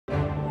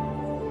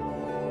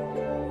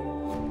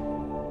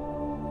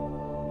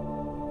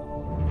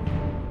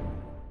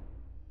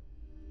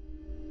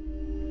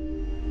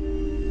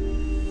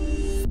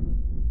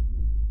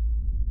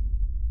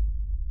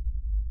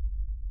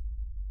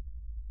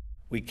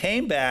We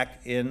came back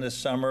in the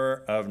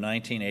summer of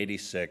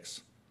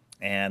 1986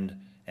 and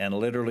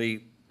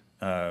literally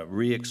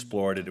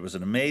re-explored it. It was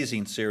an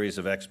amazing series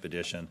of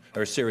expedition,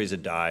 or series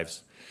of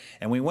dives.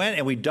 And we went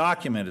and we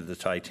documented the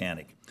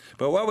Titanic.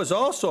 But what was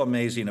also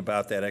amazing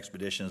about that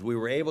expedition is we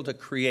were able to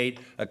create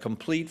a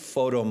complete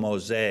photo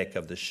mosaic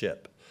of the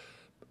ship.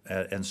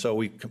 And so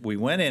we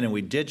went in and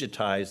we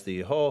digitized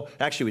the whole,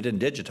 actually we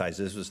didn't digitize,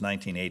 this was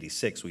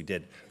 1986, we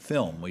did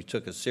film. We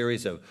took a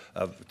series of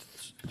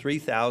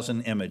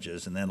 3,000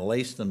 images and then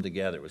laced them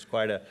together. It was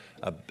quite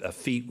a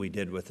feat we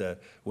did with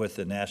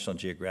the National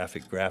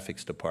Geographic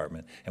Graphics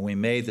Department. And we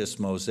made this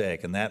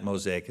mosaic, and that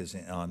mosaic is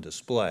on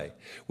display.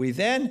 We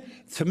then,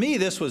 to me,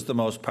 this was the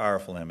most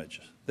powerful image.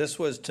 This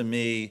was, to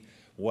me,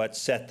 what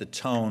set the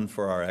tone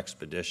for our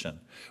expedition,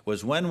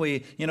 was when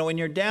we, you know, when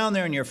you're down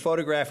there and you're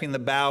photographing the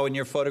bow and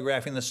you're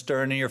photographing the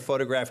stern and you're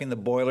photographing the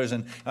boilers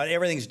and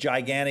everything's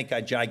gigantic.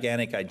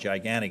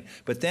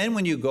 But then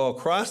when you go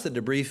across the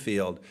debris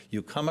field,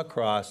 you come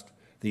across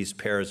these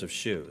pairs of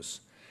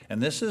shoes.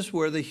 And this is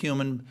where the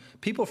human,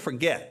 people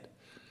forget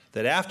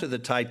that after the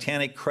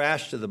Titanic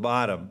crashed to the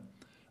bottom,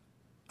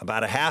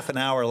 about a half an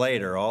hour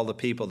later, all the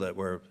people that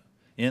were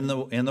in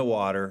the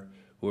water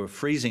were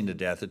freezing to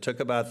death. It took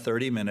about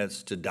 30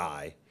 minutes to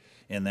die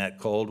in that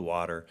cold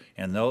water,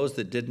 and those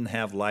that didn't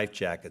have life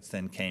jackets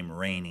then came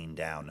raining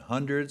down.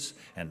 Hundreds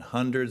and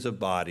hundreds of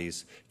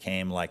bodies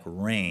came like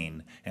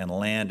rain and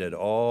landed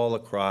all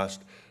across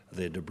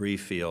the debris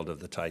field of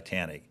the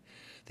Titanic.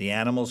 The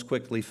animals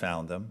quickly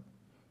found them,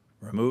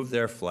 removed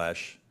their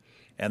flesh,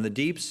 and the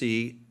deep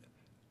sea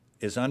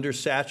is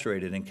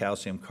undersaturated in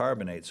calcium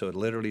carbonate, so it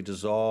literally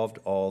dissolved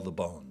all the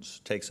bones.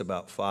 It takes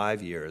about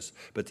 5 years,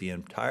 but the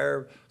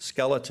entire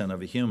skeleton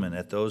of a human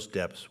at those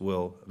depths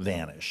will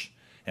vanish.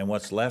 And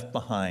what's left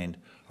behind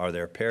are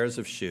their pairs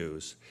of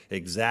shoes,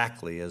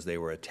 exactly as they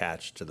were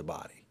attached to the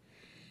body.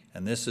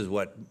 And this is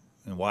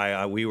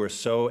why we were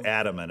so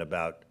adamant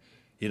about,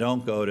 you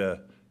don't go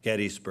to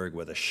Gettysburg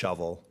with a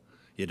shovel,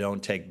 you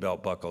don't take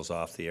belt buckles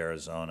off the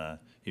Arizona,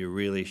 you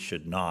really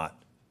should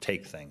not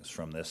take things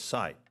from this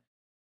site.